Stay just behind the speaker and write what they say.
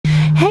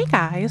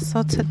guys,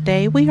 so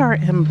today we are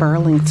in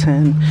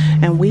Burlington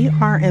and we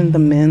are in the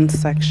men's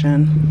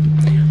section.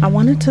 I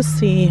wanted to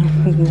see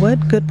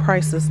what good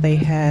prices they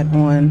had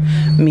on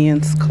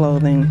men's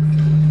clothing.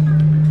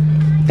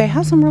 They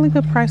have some really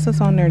good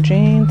prices on their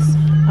jeans.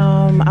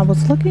 I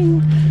was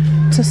looking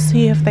to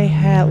see if they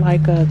had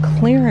like a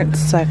clearance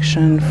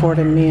section for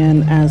the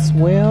men as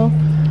well.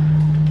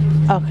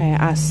 Okay,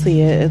 I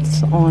see it.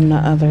 It's on the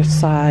other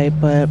side,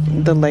 but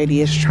the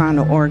lady is trying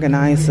to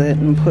organize it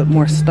and put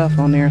more stuff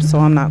on there, so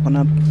I'm not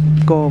gonna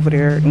go over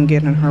there and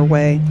get in her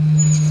way.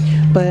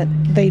 But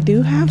they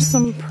do have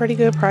some pretty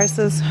good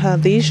prices.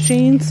 These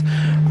jeans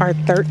are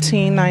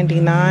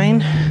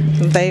 $13.99.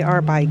 They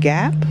are by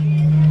Gap,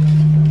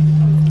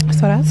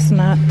 so that's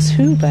not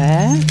too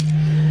bad.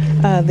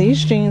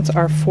 These jeans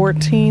are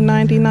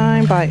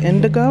 $14.99 by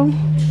Indigo.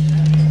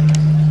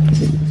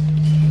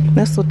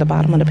 That's what the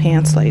bottom of the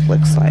pants leg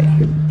looks like.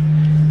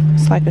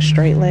 It's like a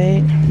straight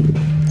leg.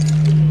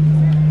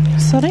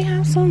 So they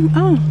have some,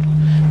 oh,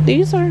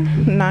 these are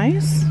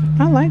nice.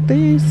 I like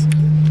these.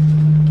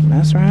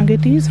 Mess around and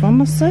get these for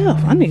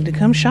myself. I need to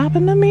come shop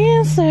in the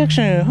men's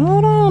section.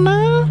 Hold on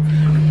now.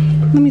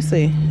 Let me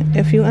see.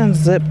 If you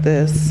unzip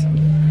this,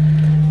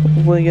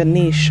 will your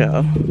knee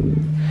show?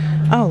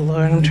 Oh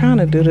Lord, I'm trying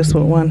to do this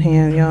with one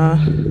hand, y'all.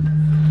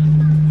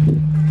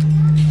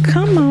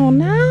 Come on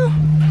now.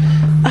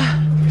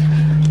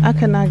 I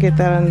could not get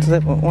that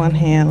unzipped with one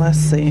hand. Let's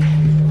see.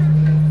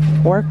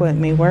 Work with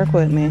me, work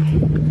with me.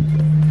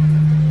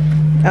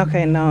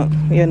 Okay, no,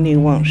 your knee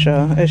won't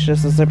show. It's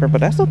just a zipper, but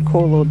that's a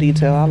cool little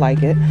detail. I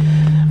like it.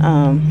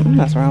 I'm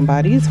messing around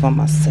by these for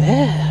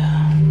myself.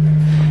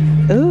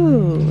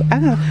 Ooh,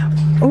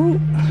 ooh.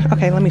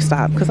 Okay, let me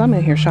stop because I'm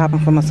in here shopping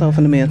for myself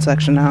in the men's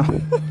section now.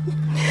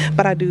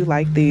 But I do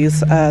like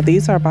these.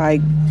 These are by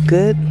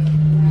Good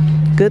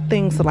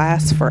Things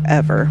Last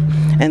Forever,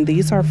 and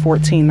these are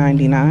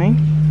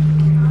 $14.99.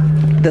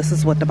 This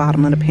is what the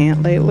bottom of the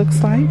pant leg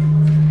looks like.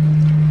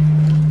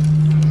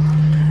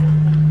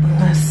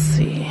 Let's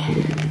see.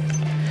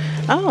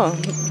 Oh,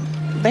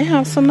 they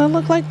have some that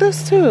look like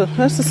this too.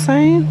 That's the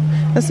same.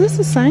 Is this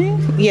the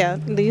same? Yeah,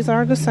 these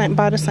are the same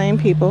by the same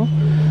people.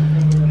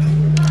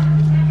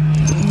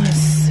 Let's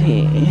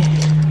see.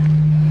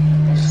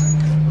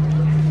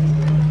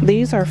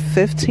 These are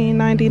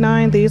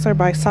 $15.99. These are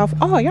by South.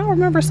 Oh, y'all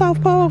remember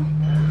South Pole?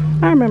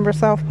 I remember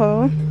South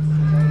Pole.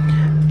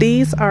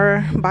 These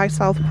are by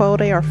South Pole.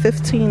 They are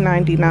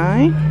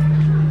 $15.99.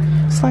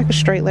 It's like a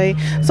straight leg.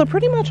 So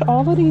pretty much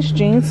all of these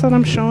jeans that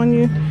I'm showing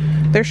you,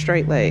 they're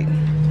straight leg.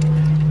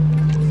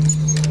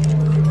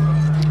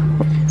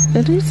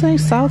 Did he say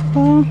South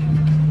Pole?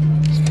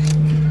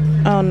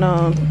 Oh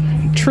no,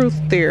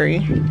 Truth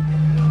Theory.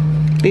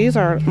 These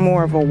are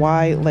more of a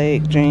wide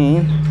leg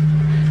jean.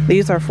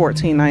 These are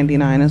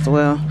 $14.99 as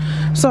well.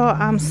 So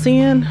I'm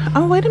seeing,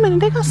 oh wait a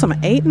minute, they got some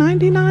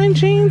 $8.99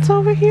 jeans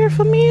over here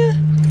for me.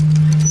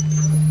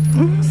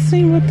 Let's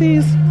see what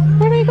these,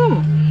 where they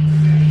go?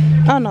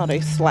 Oh no,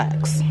 they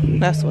slacks.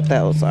 That's what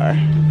those are.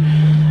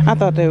 I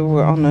thought they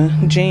were on the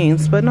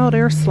jeans, but no,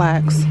 they're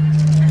slacks.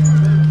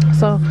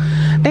 So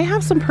they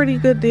have some pretty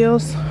good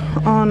deals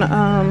on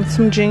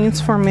some jeans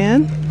for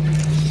men.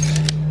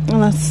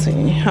 Let's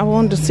see. I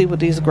wanted to see what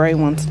these gray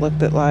ones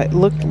looked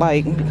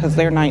like because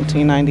they're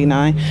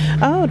 $19.99.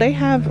 Oh, they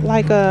have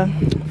like a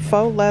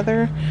faux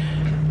leather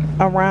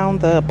around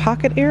the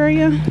pocket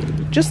area.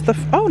 Just the,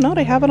 oh no,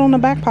 they have it on the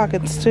back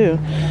pockets too.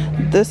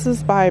 This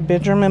is by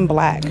Benjamin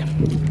Black.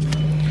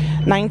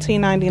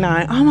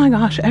 $19.99. Oh my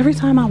gosh, every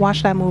time I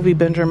watch that movie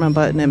Benjamin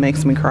Button, it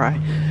makes me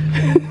cry.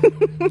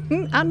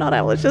 I know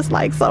that was just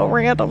like so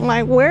random,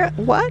 like where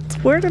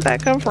did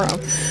that come from?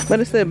 But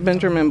it said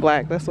Benjamin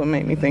Black. That's what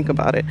made me think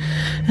about it.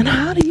 And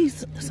how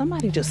these,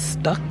 somebody just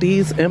stuck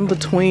these in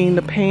between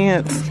the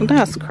pants.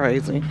 That's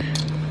crazy.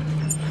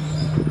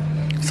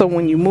 So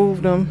when you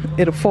move them,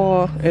 it'll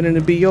fall and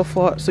it'll be your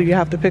fault, so you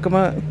have to pick them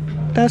up.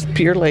 That's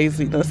pure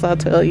laziness, I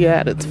tell you,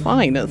 at its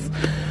finest.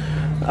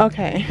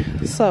 Okay,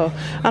 so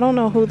I don't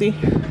know who the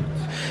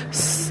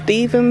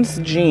Stevens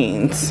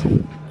jeans,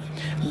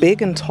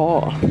 big and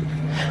tall.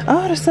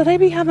 Oh, so they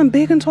be having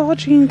big and tall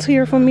jeans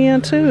here for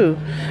men too.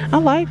 I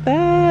like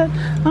that.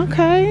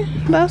 Okay,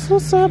 that's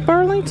what's up,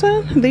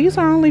 Burlington. These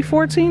are only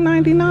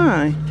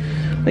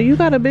 $14.99. But you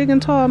got a big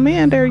and tall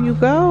man. There you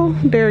go.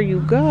 There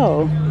you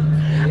go.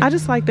 I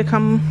just like to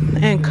come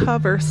and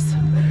cover,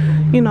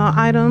 you know,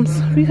 items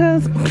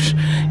because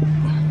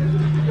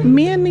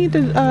men need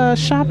to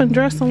shop and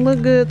dress and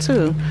look good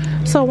too.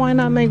 So why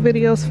not make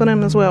videos for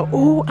them as well?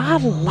 Oh, I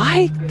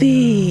like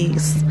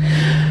these.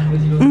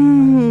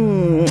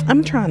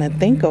 I'm trying to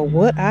think of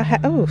what I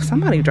have. Oh,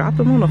 somebody dropped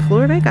them on the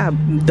floor. They got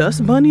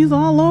dust bunnies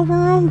all over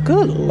them.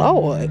 Good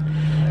Lord.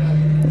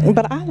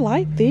 But I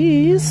like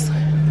these.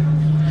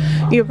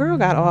 Your girl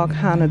got all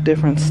kind of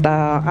different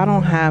style. I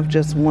don't have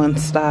just one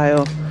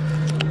style.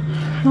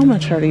 How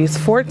much are these?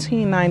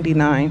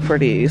 $14.99 for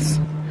these.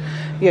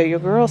 Yeah, your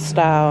girl's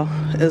style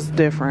is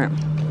different.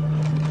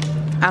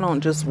 I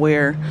don't just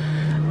wear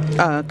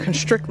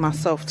constrict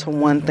myself to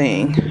one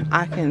thing.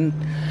 I can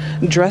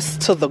dress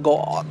to the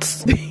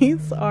gods.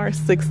 These are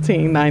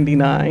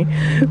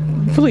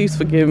 $16.99. Please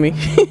forgive me.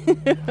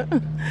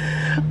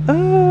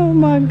 Oh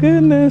my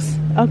goodness.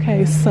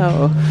 Okay,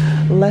 so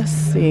let's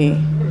see.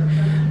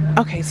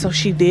 Okay, so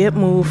she did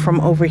move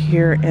from over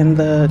here in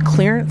the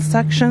clearance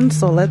section,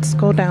 so let's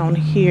go down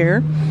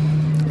here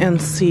and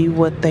see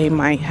what they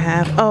might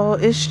have. Oh,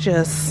 it's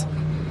just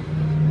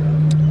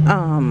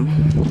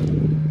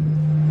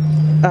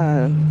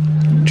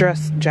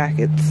dress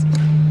jackets.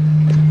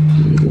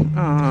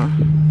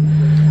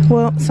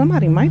 Well,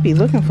 somebody might be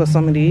looking for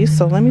some of these,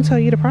 so let me tell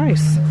you the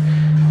price.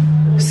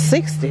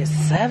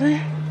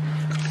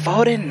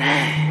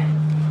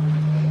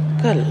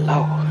 $67.49. Good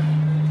Lord.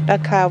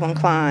 That Calvin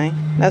Klein,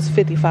 that's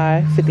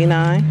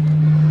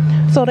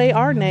 $55.59. So they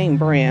are name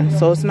brand,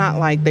 so it's not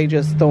like they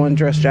just throwing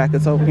dress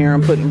jackets over here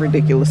and putting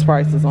ridiculous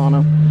prices on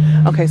them.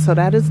 Okay, so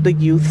that is the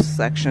youth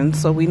section,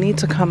 so we need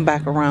to come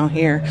back around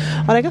here.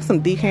 Oh, they got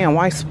some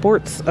DKNY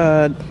sports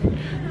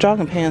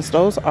jogging pants.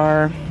 Those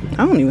are,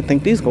 I don't even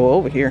think these go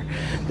over here.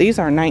 These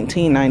are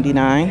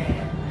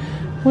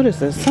 $19.99. What is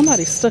this?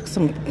 Somebody stuck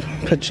some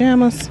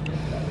pajamas.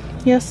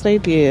 Yes, they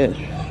did.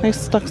 They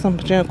stuck some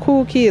pajamas.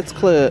 Cool Kids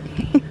Club.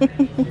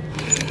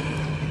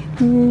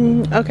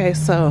 Okay,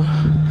 so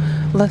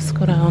let's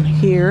go down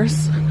here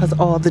because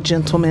all the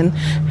gentlemen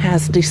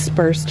has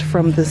dispersed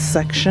from this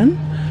section,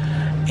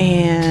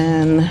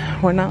 and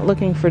we're not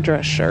looking for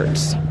dress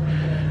shirts,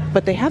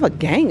 but they have a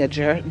gang of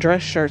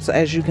dress shirts,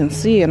 as you can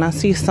see, and I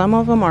see some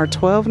of them are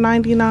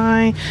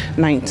 $12.99,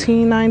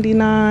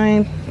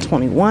 $19.99,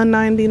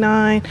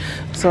 $21.99.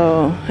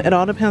 So it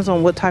all depends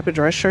on what type of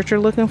dress shirt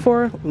you're looking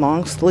for,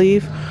 long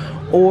sleeve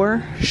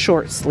or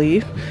short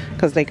sleeve,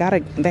 because they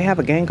have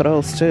a gang of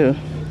those too.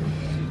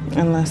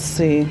 And let's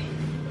see,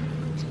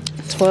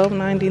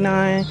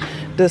 $12.99.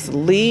 This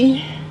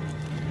Lee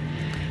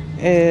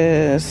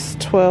is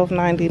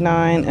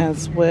 $12.99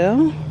 as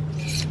well.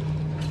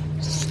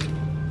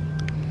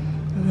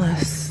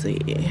 Let's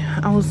see,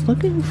 I was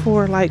looking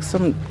for like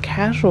some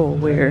casual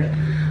wear,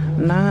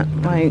 not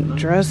like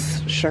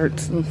dress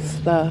shirts and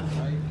stuff,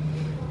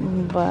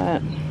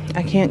 but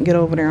I can't get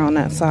over there on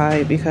that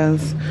side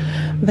because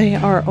they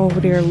are over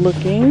there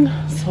looking.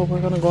 So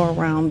we're gonna go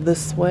around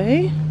this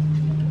way.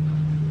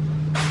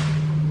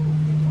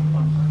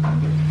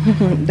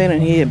 They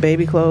done hid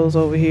baby clothes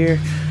over here,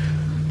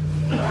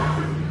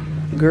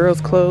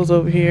 girls clothes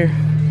over here.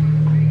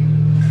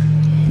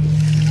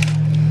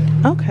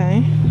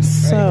 Okay,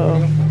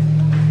 so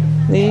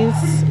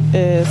these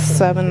is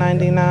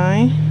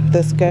 $7.99.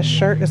 This Guess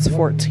shirt is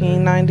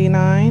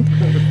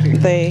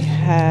 $14.99. They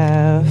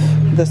have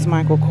this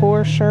Michael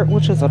Kors shirt,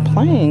 which is a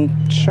plain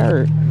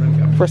shirt,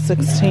 for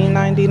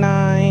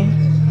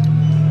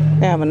 $16.99.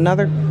 They have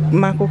another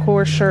Michael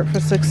Kors shirt for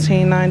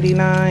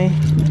 $16.99.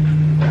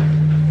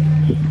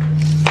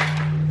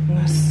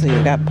 Let's see,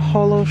 that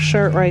polo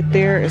shirt right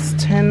there is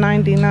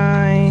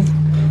 $10.99.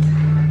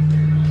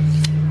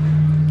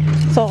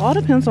 So it all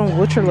depends on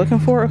what you're looking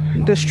for.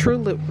 This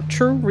True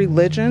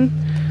Religion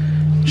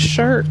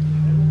shirt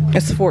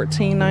is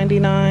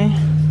 $14.99.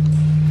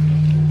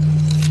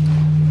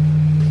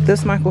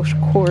 This Michael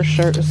Kors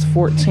shirt is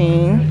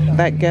 $14.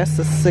 That Guess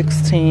is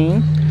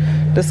 $16.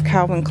 This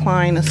Calvin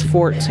Klein is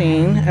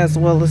 $14, as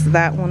well as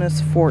that one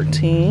is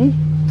 $14.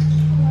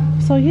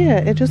 So yeah,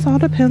 it just all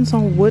depends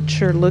on what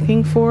you're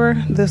looking for.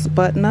 This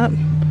button up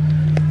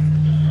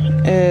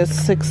is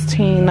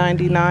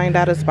 $16.99.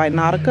 That is by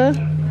Nautica.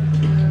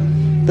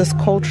 This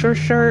Culture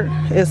shirt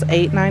is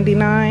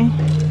 $8.99.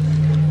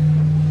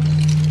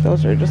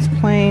 Those are just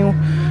plain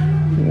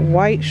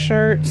white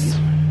shirts.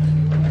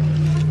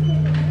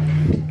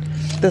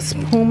 This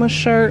Puma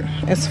shirt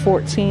is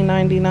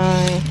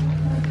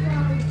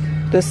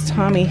 $14.99. This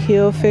Tommy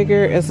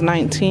Hilfiger is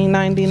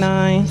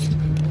 $19.99.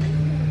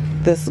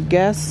 This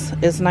Guess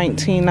is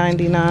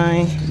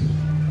 $19.99.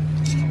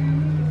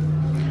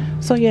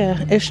 So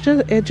yeah,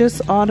 it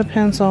just all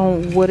depends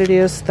on what it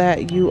is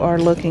that you are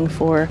looking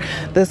for.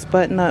 This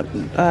button-up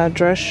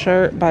dress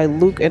shirt by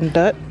Luke and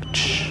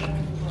Dutch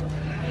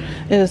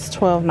is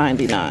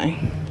 $12.99.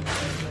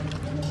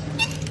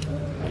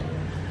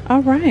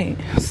 All right,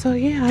 so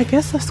yeah, I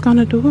guess that's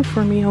gonna do it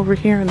for me over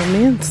here in the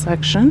men's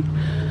section,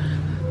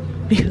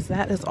 because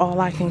that is all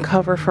I can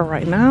cover for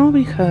right now,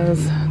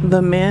 because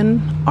the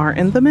men are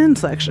in the men's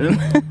section.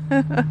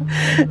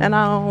 And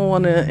I don't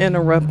want to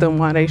interrupt them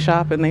while they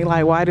shop, and they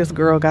like, why this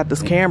girl got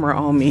this camera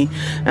on me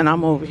and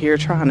I'm over here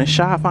trying to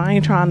shop. I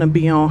ain't trying to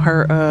be on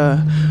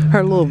her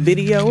little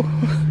video.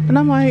 And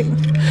I'm like,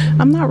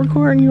 I'm not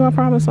recording you, I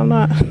promise I'm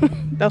not.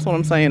 That's what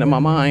I'm saying in my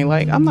mind,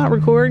 like, I'm not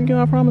recording you,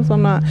 I promise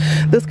I'm not.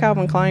 This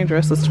Calvin Klein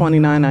dress is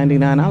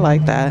 $29.99. I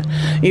like that,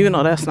 even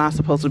though that's not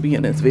supposed to be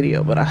in this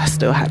video, but I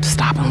still had to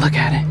stop and look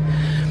at it.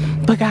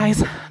 But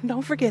guys,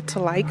 don't forget to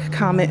like,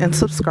 comment, and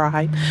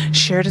subscribe.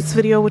 Share this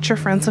video with your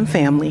friends and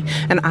family,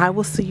 and I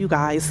will see you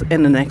guys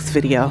in the next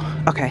video.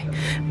 Okay,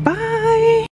 bye.